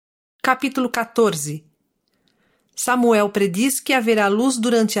capítulo 14. Samuel prediz que haverá luz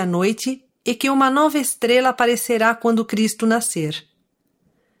durante a noite e que uma nova estrela aparecerá quando Cristo nascer.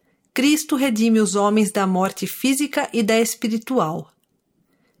 Cristo redime os homens da morte física e da espiritual.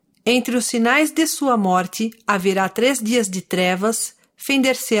 Entre os sinais de sua morte haverá 3 dias de trevas,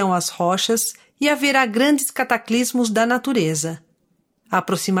 fender-se-ão as rochas e haverá grandes cataclismos da natureza.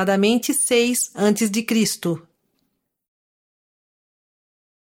 Aproximadamente 6 a.C.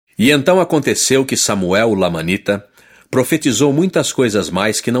 E então aconteceu que Samuel, o lamanita, profetizou muitas coisas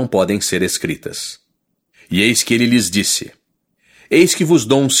mais que não podem ser escritas. E eis que ele lhes disse: Eis que vos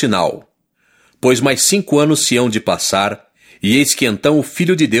dou um sinal, pois mais 5 anos se hão de passar, e eis que então o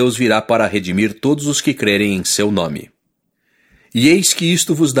Filho de Deus virá para redimir todos os que crerem em seu nome. E eis que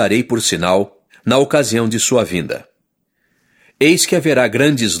isto vos darei por sinal, na ocasião de sua vinda. Eis que haverá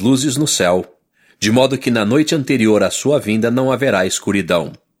grandes luzes no céu, de modo que na noite anterior à sua vinda não haverá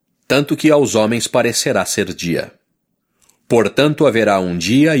escuridão, tanto que aos homens parecerá ser dia. Portanto haverá um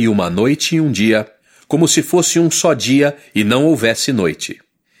dia e uma noite e um dia, como se fosse um só dia e não houvesse noite.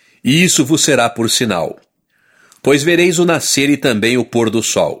 E isso vos será por sinal. Pois vereis o nascer e também o pôr do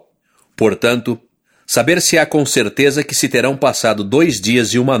sol. Portanto, saber-se-á com certeza que se terão passado 2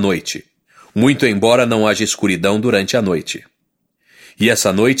 dias e uma noite, muito embora não haja escuridão durante a noite. E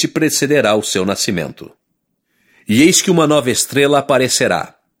essa noite precederá o seu nascimento. E eis que uma nova estrela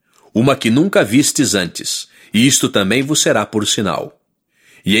aparecerá, uma que nunca vistes antes, e isto também vos será por sinal.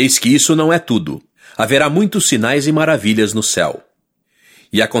 E eis que isso não é tudo, haverá muitos sinais e maravilhas no céu.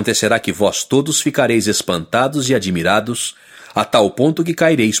 E acontecerá que vós todos ficareis espantados e admirados, a tal ponto que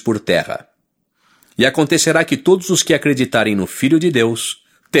caireis por terra. E acontecerá que todos os que acreditarem no Filho de Deus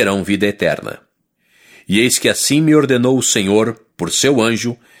terão vida eterna. E eis que assim me ordenou o Senhor, por seu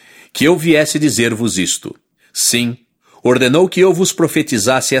anjo, que eu viesse dizer-vos isto. Sim, ordenou que eu vos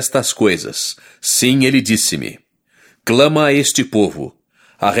profetizasse estas coisas. Sim, ele disse-me: Clama a este povo,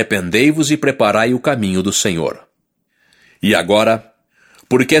 arrependei-vos e preparai o caminho do Senhor. E agora,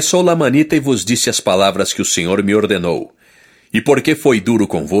 porque sou lamanita e vos disse as palavras que o Senhor me ordenou, e porque foi duro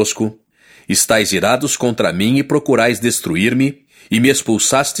convosco, estáis irados contra mim e procurais destruir-me, e me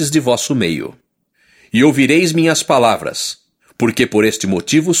expulsastes de vosso meio. E ouvireis minhas palavras, porque por este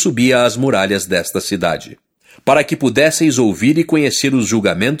motivo subi às muralhas desta cidade, para que pudesseis ouvir e conhecer os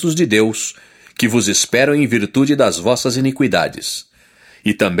julgamentos de Deus, que vos esperam em virtude das vossas iniquidades,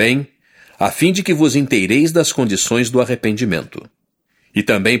 e também, a fim de que vos inteireis das condições do arrependimento, e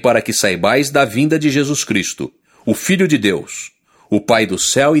também para que saibais da vinda de Jesus Cristo, o Filho de Deus, o Pai do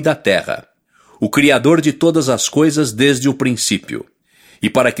céu e da terra, o Criador de todas as coisas desde o princípio, e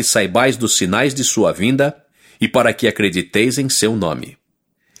para que saibais dos sinais de sua vinda, e para que acrediteis em seu nome.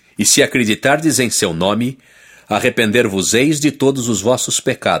 E se acreditardes em seu nome, arrepender-vos-eis de todos os vossos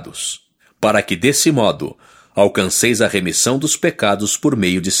pecados, para que desse modo alcanceis a remissão dos pecados por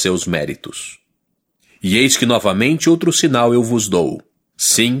meio de seus méritos. E eis que novamente outro sinal eu vos dou,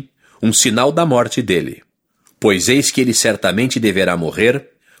 sim, um sinal da morte dele. Pois eis que ele certamente deverá morrer,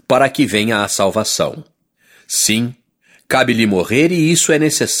 para que venha a salvação. Sim, cabe-lhe morrer e isso é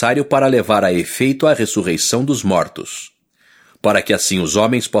necessário para levar a efeito a ressurreição dos mortos, para que assim os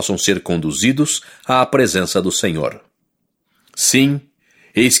homens possam ser conduzidos à presença do Senhor. Sim,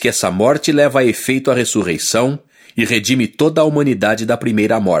 eis que essa morte leva a efeito a ressurreição e redime toda a humanidade da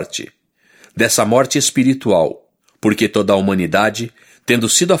primeira morte, dessa morte espiritual, porque toda a humanidade, tendo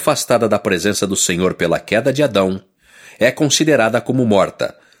sido afastada da presença do Senhor pela queda de Adão, é considerada como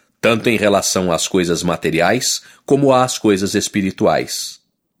morta, tanto em relação às coisas materiais como às coisas espirituais.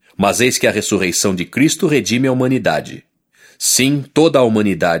 Mas eis que a ressurreição de Cristo redime a humanidade. Sim, toda a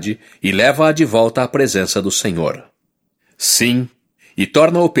humanidade, e leva-a de volta à presença do Senhor. Sim, e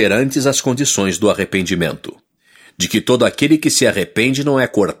torna operantes as condições do arrependimento, de que todo aquele que se arrepende não é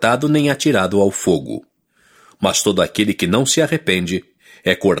cortado nem atirado ao fogo. Mas todo aquele que não se arrepende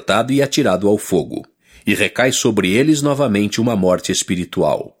é cortado e atirado ao fogo, e recai sobre eles novamente uma morte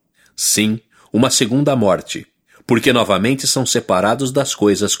espiritual. Sim, uma segunda morte, porque novamente são separados das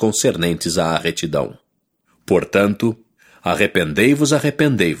coisas concernentes à retidão. Portanto, arrependei-vos,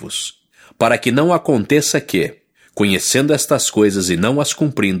 arrependei-vos, para que não aconteça que, conhecendo estas coisas e não as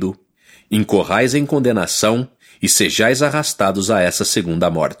cumprindo, incorrais em condenação e sejais arrastados a essa segunda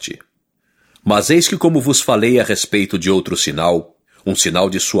morte. Mas eis que, como vos falei a respeito de outro sinal, um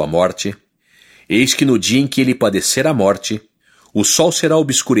sinal de sua morte, eis que no dia em que ele padecer a morte, o sol será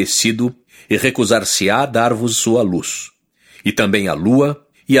obscurecido e recusar-se-á a dar-vos sua luz, e também a lua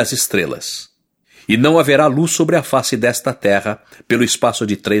e as estrelas. E não haverá luz sobre a face desta terra pelo espaço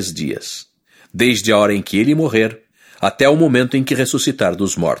de 3 dias, desde a hora em que ele morrer, até o momento em que ressuscitar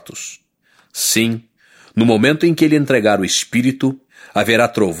dos mortos. Sim, no momento em que ele entregar o Espírito, haverá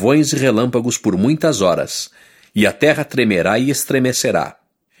trovões e relâmpagos por muitas horas, e a terra tremerá e estremecerá.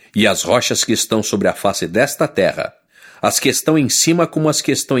 E as rochas que estão sobre a face desta terra, as que estão em cima como as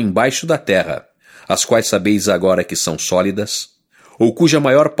que estão embaixo da terra, as quais sabeis agora que são sólidas, ou cuja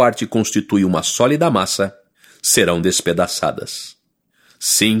maior parte constitui uma sólida massa, serão despedaçadas.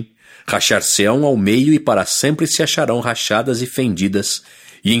 Sim, rachar-se-ão ao meio e para sempre se acharão rachadas e fendidas,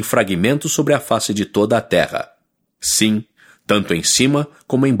 e em fragmentos sobre a face de toda a terra. Sim, tanto em cima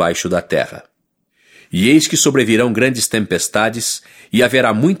como embaixo da terra. E eis que sobrevirão grandes tempestades, e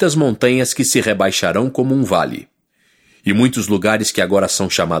haverá muitas montanhas que se rebaixarão como um vale. E muitos lugares que agora são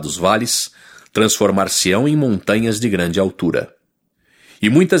chamados vales, transformar-se-ão em montanhas de grande altura. E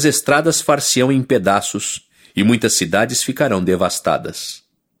muitas estradas far-se-ão em pedaços, e muitas cidades ficarão devastadas.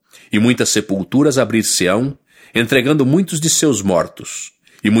 E muitas sepulturas abrir-se-ão, entregando muitos de seus mortos,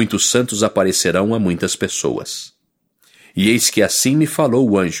 e muitos santos aparecerão a muitas pessoas. E eis que assim me falou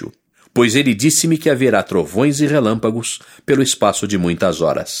o anjo, pois ele disse-me que haverá trovões e relâmpagos pelo espaço de muitas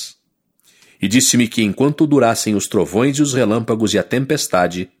horas. E disse-me que enquanto durassem os trovões e os relâmpagos e a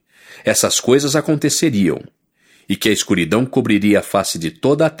tempestade, essas coisas aconteceriam, e que a escuridão cobriria a face de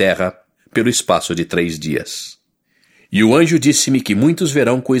toda a terra pelo espaço de 3 dias. E o anjo disse-me que muitos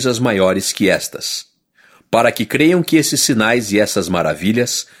verão coisas maiores que estas, para que creiam que esses sinais e essas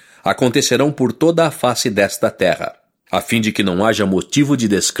maravilhas acontecerão por toda a face desta terra, a fim de que não haja motivo de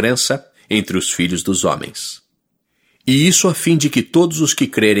descrença entre os filhos dos homens. E isso a fim de que todos os que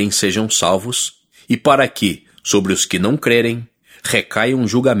crerem sejam salvos, e para que, sobre os que não crerem, recaia um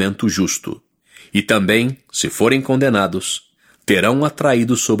julgamento justo, e também, se forem condenados, terão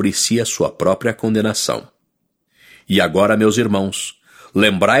atraído sobre si a sua própria condenação. E agora, meus irmãos,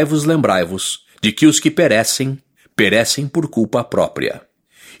 lembrai-vos de que os que perecem, perecem por culpa própria,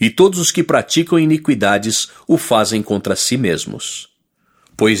 e todos os que praticam iniquidades o fazem contra si mesmos.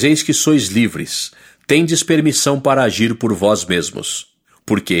 Pois eis que sois livres, tendes permissão para agir por vós mesmos,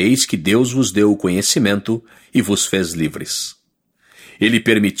 porque eis que Deus vos deu o conhecimento e vos fez livres. Ele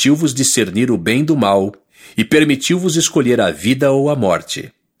permitiu-vos discernir o bem do mal, e permitiu-vos escolher a vida ou a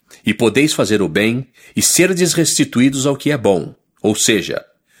morte. E podeis fazer o bem, e serdes restituídos ao que é bom, ou seja,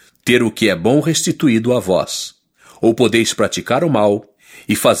 ter o que é bom restituído a vós. Ou podeis praticar o mal,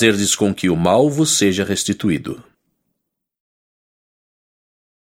 e fazerdes com que o mal vos seja restituído.